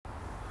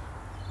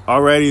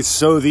Alrighty,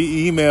 so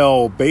the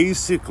email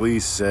basically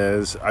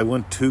says I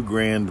want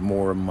 $2,000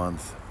 more a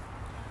month.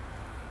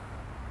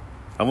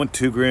 I want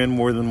 $2,000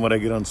 more than what I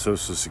get on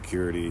Social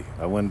Security.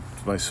 I want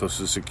my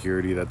Social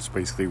Security, that's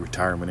basically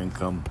retirement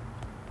income.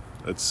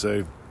 Let's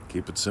say,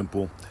 keep it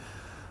simple.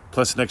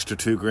 Plus an extra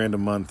 $2,000 a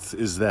month.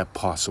 Is that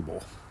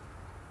possible?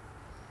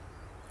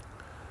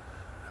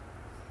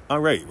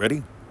 Alright,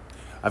 ready?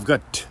 I've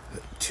got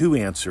two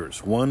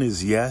answers. One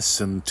is yes,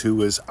 and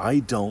two is I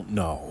don't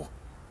know.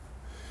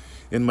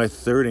 And my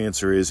third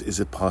answer is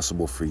it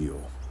possible for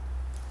you?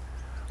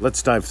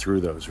 Let's dive through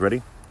those.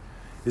 Ready?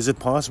 Is it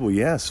possible?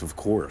 Yes, of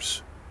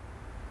course.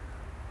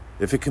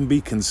 If it can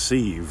be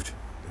conceived.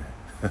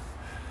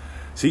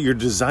 See, your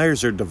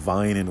desires are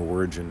divine in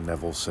origin,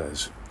 Neville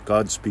says.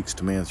 God speaks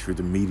to man through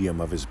the medium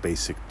of his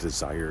basic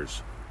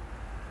desires.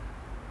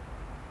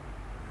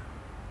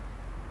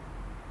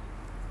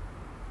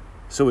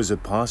 So is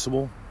it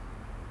possible?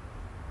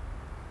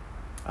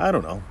 I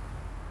don't know.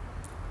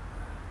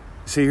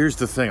 See, here's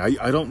the thing.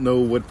 I don't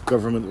know what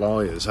government law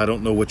is. I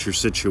don't know what your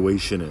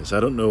situation is. I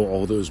don't know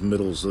all those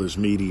middles, those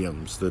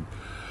mediums that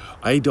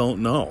I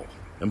don't know.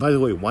 And by the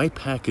way, why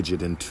package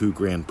it in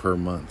 $2,000 per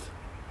month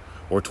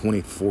or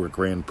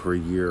 $24,000 per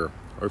year?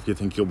 Or if you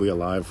think you'll be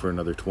alive for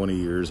another 20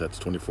 years, that's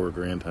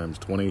 $24,000 times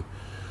 20.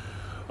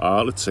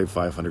 Let's say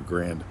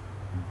 $500,000.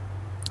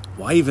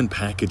 Why even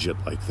package it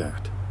like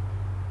that?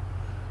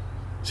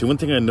 See, one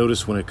thing I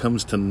notice when it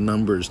comes to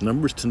numbers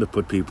tend to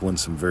put people in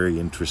some very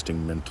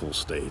interesting mental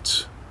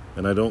states.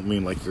 And I don't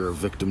mean like you're a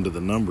victim to the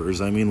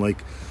numbers. I mean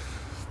like,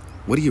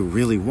 what do you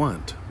really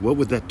want? What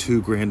would that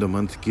 $2,000 a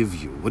month give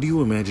you? What are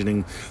you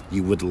imagining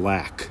you would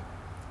lack?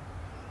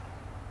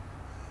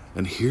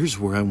 And here's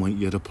where I want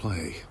you to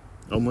play.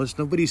 Almost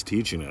nobody's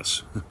teaching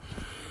us.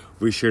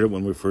 We shared it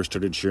when we first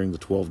started sharing the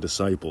 12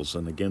 disciples.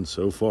 And again,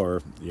 so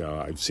far,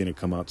 I've seen it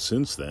come out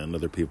since then.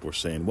 Other people are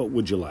saying, what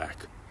would you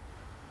lack?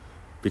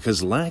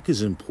 Because lack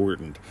is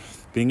important.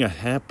 Being a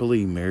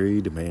happily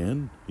married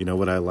man, you know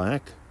what I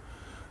lack?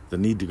 The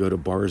need to go to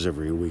bars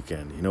every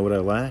weekend. You know what I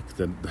lack?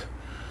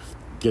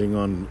 Getting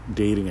on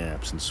dating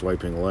apps and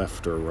swiping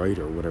left or right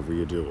or whatever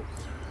you do.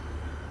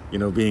 You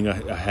know, being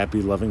a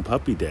happy, loving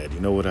puppy dad.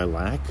 You know what I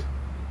lack?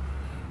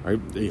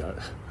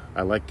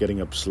 I like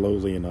getting up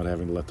slowly and not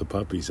having to let the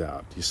puppies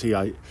out. You see,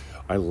 I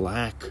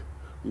lack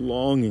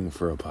longing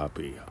for a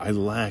puppy. I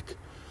lack,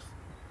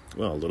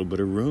 a little bit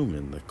of room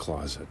in the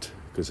closet,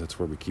 because that's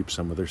where we keep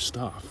some of their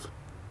stuff.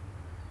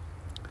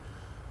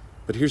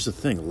 But here's the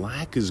thing.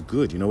 Lack is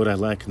good. You know what I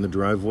lack in the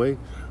driveway?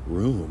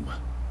 Room.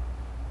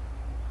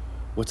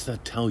 What's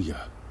that tell you?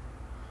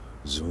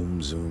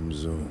 Zoom, zoom,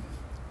 zoom.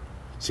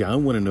 See, I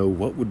want to know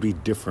what would be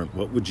different.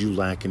 What would you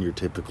lack in your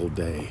typical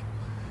day?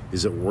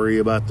 Is it worry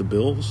about the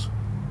bills?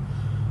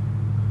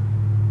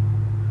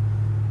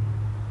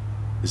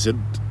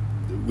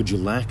 Would you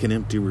lack an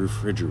empty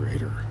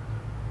refrigerator?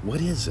 What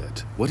is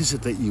it? What is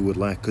it that you would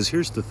lack? Because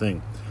here's the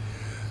thing.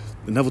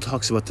 Neville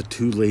talks about the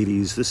two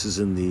ladies. This is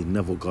in the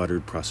Neville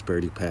Goddard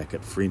Prosperity Pack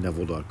at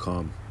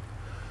freeneville.com.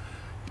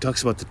 He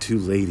talks about the two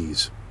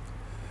ladies.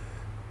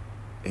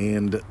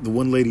 And the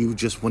one lady who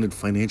just wanted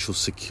financial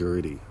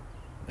security.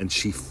 And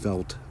she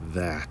felt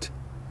that.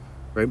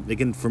 Right?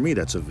 Again, for me,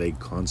 that's a vague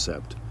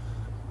concept.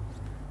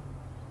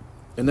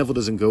 And Neville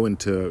doesn't go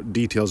into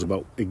details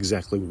about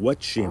exactly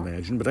what she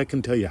imagined, but I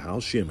can tell you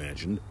how she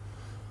imagined.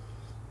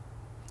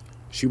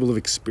 She will have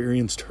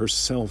experienced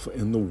herself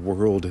in the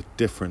world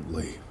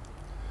differently.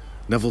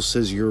 Neville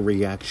says your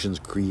reactions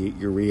create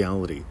your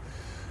reality.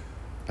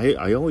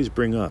 I always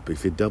bring up,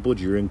 if you doubled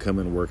your income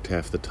and worked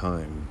half the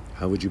time,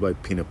 how would you buy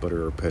peanut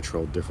butter or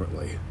petrol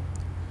differently?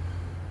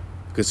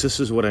 Because this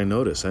is what I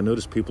notice. I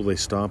notice people, they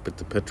stop at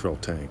the petrol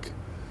tank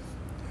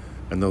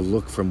and they'll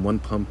look from one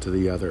pump to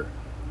the other.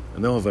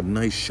 And they'll have a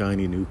nice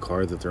shiny new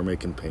car that they're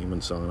making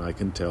payments on, I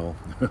can tell.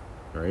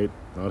 Right?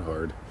 Not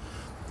hard.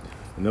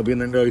 And they'll be in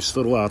their nice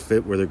little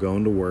outfit where they're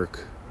going to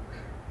work.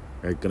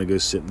 Right? Gonna go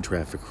sit in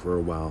traffic for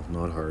a while.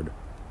 Not hard.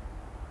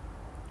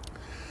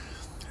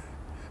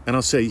 And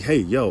I'll say,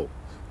 hey,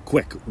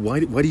 quick, why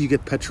do you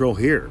get petrol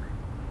here?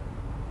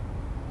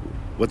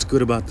 What's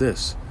good about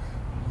this?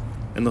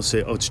 And they'll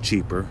say, it's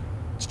cheaper.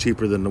 It's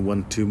cheaper than the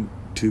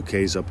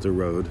 2Ks up the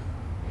road.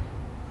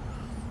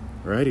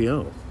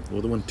 Righty-o.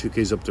 Well, the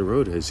 2Ks up the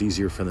road is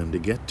easier for them to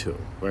get to.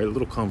 Right? A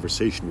little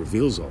conversation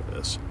reveals all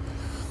this.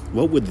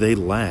 What would they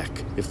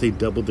lack if they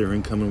doubled their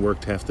income and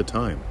worked half the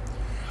time?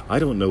 I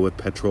don't know what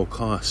petrol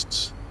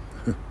costs.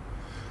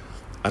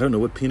 I don't know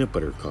what peanut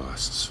butter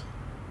costs.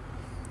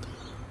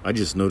 I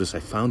just noticed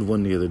I found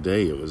one the other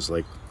day. It was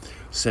like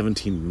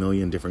 17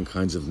 million different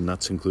kinds of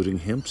nuts, including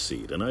hemp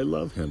seed. And I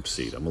love hemp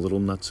seed. I'm a little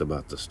nuts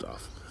about the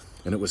stuff.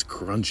 And it was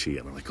crunchy.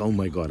 And I'm like, oh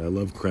my God, I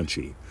love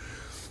crunchy.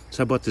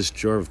 So I bought this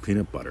jar of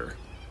peanut butter.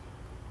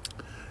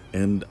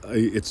 And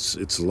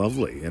it's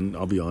lovely. And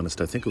I'll be honest,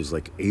 I think it was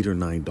like $8 or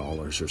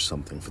 $9 or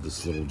something for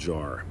this little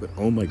jar. But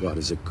oh my God,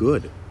 is it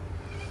good?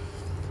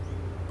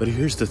 But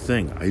here's the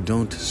thing. I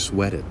don't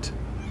sweat it.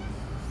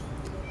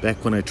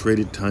 Back when I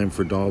traded time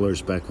for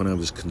dollars, back when I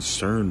was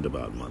concerned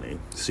about money.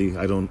 See,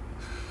 I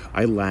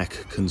I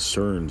lack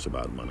concerns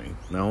about money.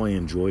 Now I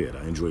enjoy it.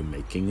 I enjoy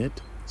making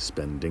it,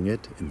 spending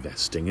it,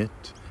 investing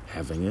it,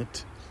 having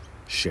it,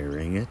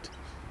 sharing it.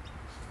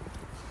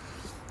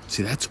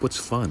 See, that's what's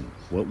fun.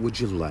 What would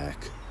you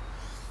lack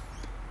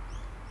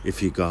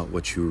if you got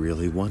what you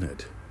really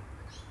wanted?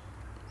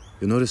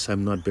 You'll notice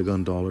I'm not big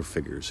on dollar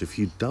figures. If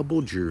you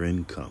doubled your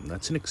income,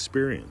 that's an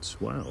experience.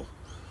 Wow.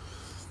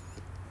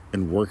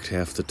 And worked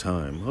half the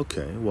time.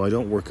 Okay, well, I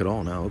don't work at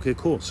all now. Okay,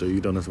 cool. So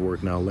you don't have to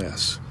work now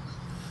less.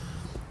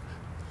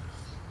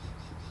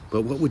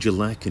 But what would you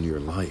lack in your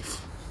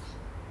life?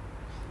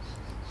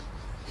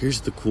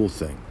 Here's the cool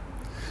thing.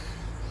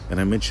 And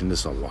I mention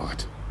this a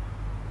lot,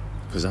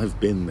 because I've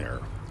been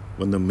there.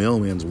 When the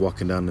mailman's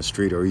walking down the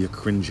street, are you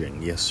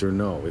cringing? Yes or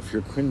no? If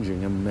you're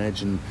cringing,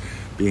 imagine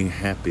being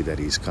happy that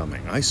he's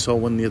coming. I saw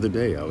one the other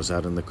day. I was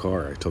out in the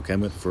car. I took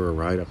Emmett for a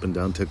ride up and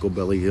down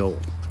Ticklebelly Hill.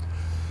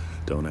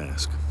 Don't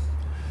ask.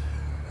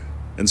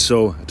 And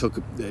so I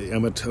took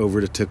Emmett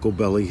over to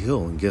Ticklebelly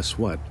Hill, and guess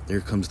what?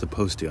 There comes the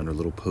postie on her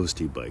little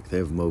postie bike. They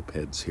have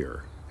mopeds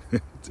here.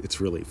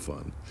 It's really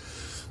fun.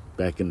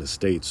 Back in the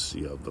States,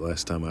 the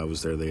last time I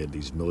was there, they had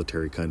these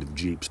military kind of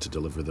jeeps to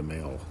deliver the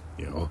mail,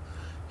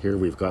 Here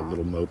we've got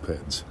little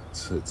mopeds.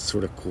 It's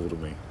sort of cool to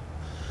me.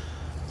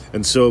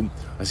 And so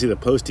I see the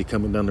postie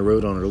coming down the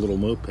road on her little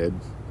moped,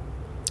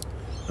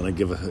 and I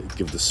give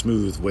the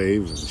smooth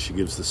wave, and she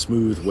gives the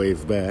smooth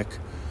wave back.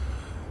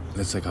 And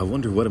it's like, I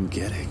wonder what I'm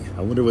getting.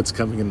 I wonder what's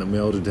coming in the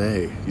mail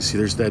today. You see,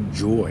 there's that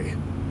joy.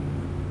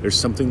 There's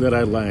something that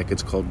I lack.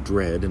 It's called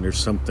dread. And there's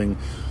something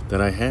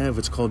that I have.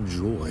 It's called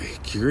joy,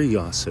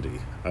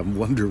 curiosity. I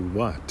wonder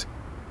what.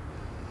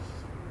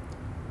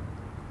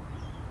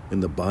 In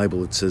the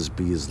Bible, it says,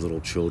 be as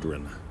little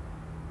children.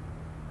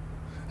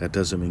 That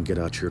doesn't mean get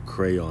out your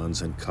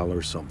crayons and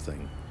color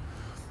something.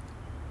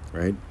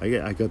 Right?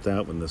 I got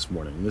that one this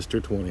morning.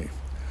 Mr. 20.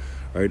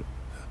 Right?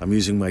 I'm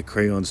using my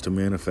crayons to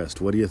manifest.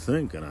 What do you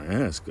think? And I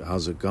ask,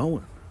 how's it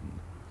going?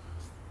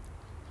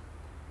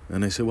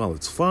 And they say, well,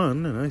 it's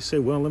fun. And I say,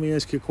 well, let me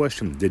ask you a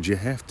question.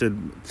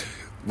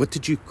 What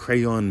did you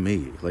crayon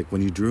me? Like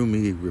when you drew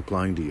me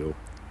replying to you.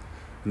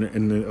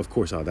 And of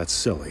course, that's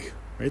silly.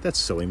 Right? That's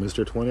silly,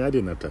 Mr. 20. I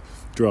didn't have to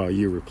draw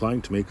you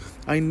replying to me.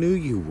 I knew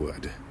you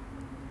would.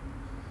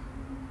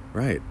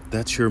 Right.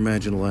 That's your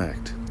imaginal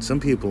act.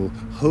 Some people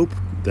hope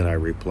that I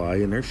reply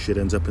and their shit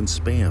ends up in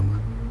spam.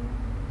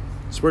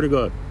 Swear to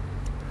God.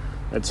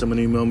 I had someone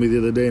email me the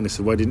other day and they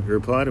said, why didn't you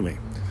reply to me?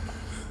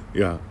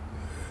 Yeah.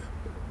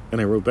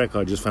 And I wrote back,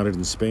 I just found it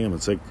in spam.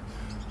 It's like,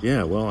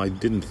 yeah, well, I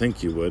didn't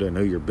think you would. I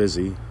know you're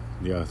busy.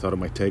 Yeah, I thought it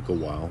might take a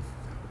while.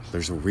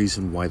 There's a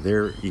reason why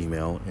their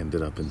email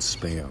ended up in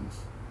spam.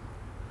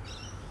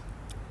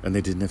 And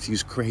they didn't have to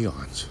use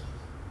crayons.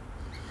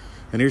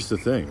 And here's the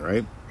thing,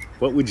 right?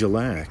 What would you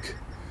lack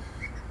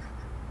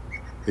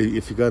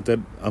if you got that?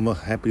 I'm a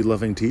happy,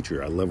 loving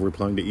teacher. I love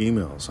replying to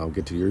emails. I'll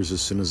get to yours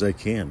as soon as I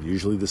can,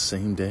 usually the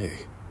same day.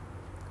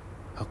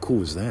 How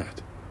cool is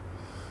that?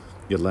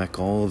 You lack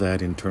all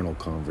that internal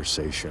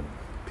conversation.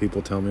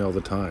 People tell me all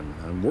the time,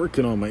 I'm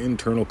working on my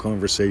internal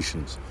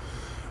conversations.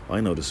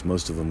 I notice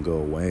most of them go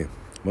away.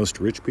 Most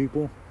rich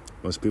people,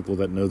 most people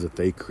that know that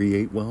they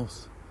create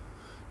wealth,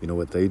 you know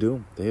what they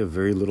do? They have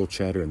very little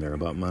chatter in there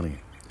about money.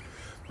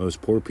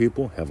 Most poor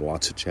people have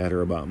lots of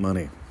chatter about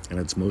money, and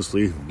it's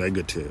mostly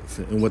negative.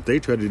 And what they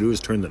try to do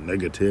is turn the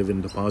negative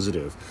into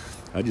positive.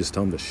 I just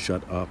tell them to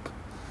shut up.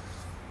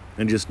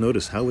 And just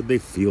notice, how would they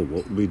feel?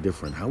 What would be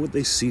different? How would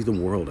they see the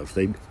world if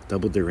they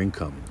doubled their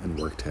income and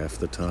worked half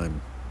the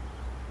time?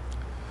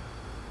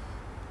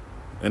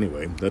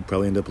 Anyway, they'd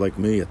probably end up like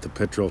me at the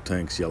petrol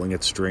tanks yelling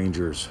at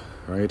strangers,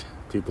 right?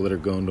 People that are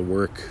going to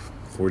work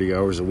 40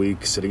 hours a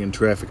week, sitting in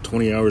traffic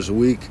 20 hours a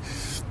week,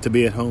 to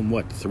be at home,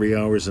 3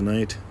 hours a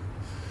night?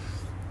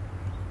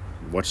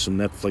 Watch some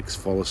Netflix,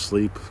 fall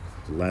asleep,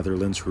 lather,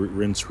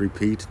 rinse,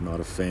 repeat. Not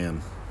a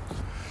fan.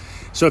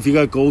 So if you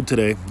got gold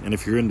today, and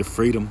if you're into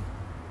freedom,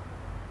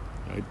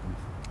 right,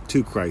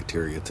 2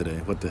 criteria today.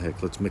 What the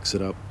heck? Let's mix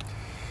it up.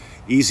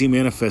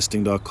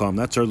 EasyManifesting.com.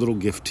 That's our little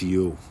gift to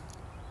you.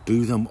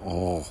 Do them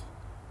all.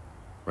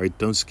 Right?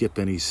 Don't skip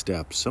any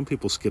steps. Some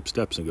people skip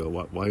steps and go,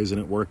 why isn't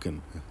it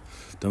working?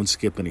 Don't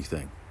skip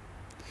anything.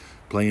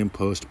 Play and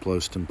post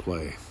and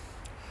play.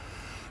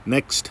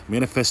 Next,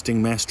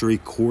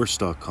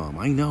 ManifestingMasteryCourse.com.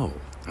 I know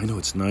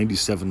it's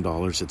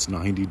 $97. It's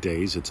 90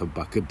 days. It's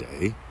 $1 a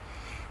day.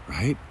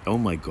 Right? Oh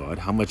my God.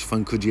 How much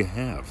fun could you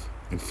have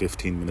in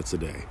 15 minutes a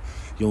day?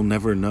 You'll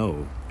never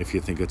know if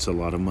you think it's a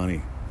lot of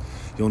money.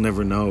 You'll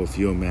never know if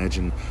you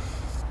imagine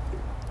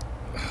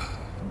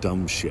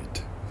dumb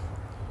shit.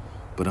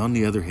 But on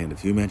the other hand,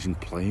 if you imagine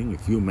playing,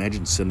 if you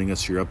imagine sending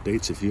us your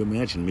updates, if you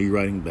imagine me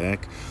writing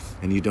back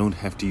and you don't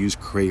have to use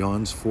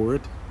crayons for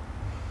it,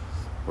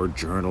 or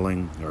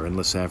journaling, or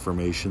endless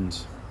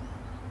affirmations.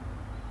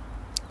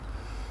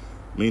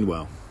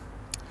 Meanwhile,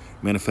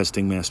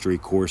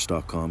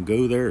 ManifestingMasteryCourse.com.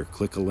 Go there,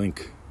 click a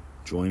link,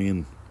 join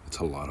in. It's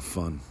a lot of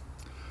fun.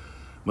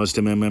 Most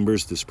of my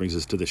members, this brings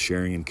us to the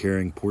sharing and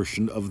caring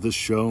portion of the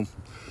show.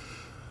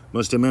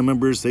 Most of my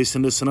members, they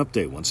send us an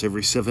update once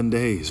every 7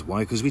 days.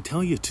 Why? Because we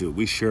tell you to.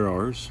 We share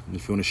ours. And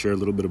if you want to share a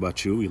little bit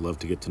about you, we love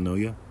to get to know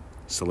you.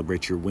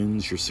 Celebrate your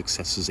wins, your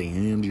successes,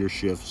 and your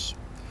shifts.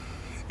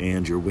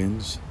 And your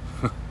wins.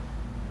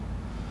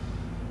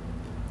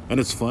 And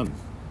it's fun.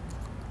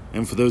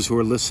 And for those who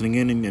are listening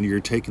in and you're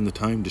taking the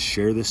time to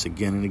share this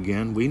again and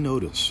again, we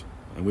notice.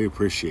 And we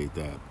appreciate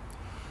that.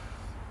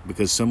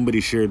 Because somebody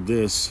shared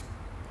this,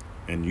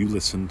 and you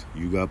listened,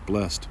 you got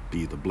blessed.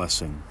 Be the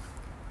blessing.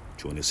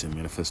 Join us in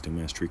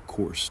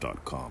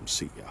ManifestingMasteryCourse.com.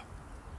 See ya.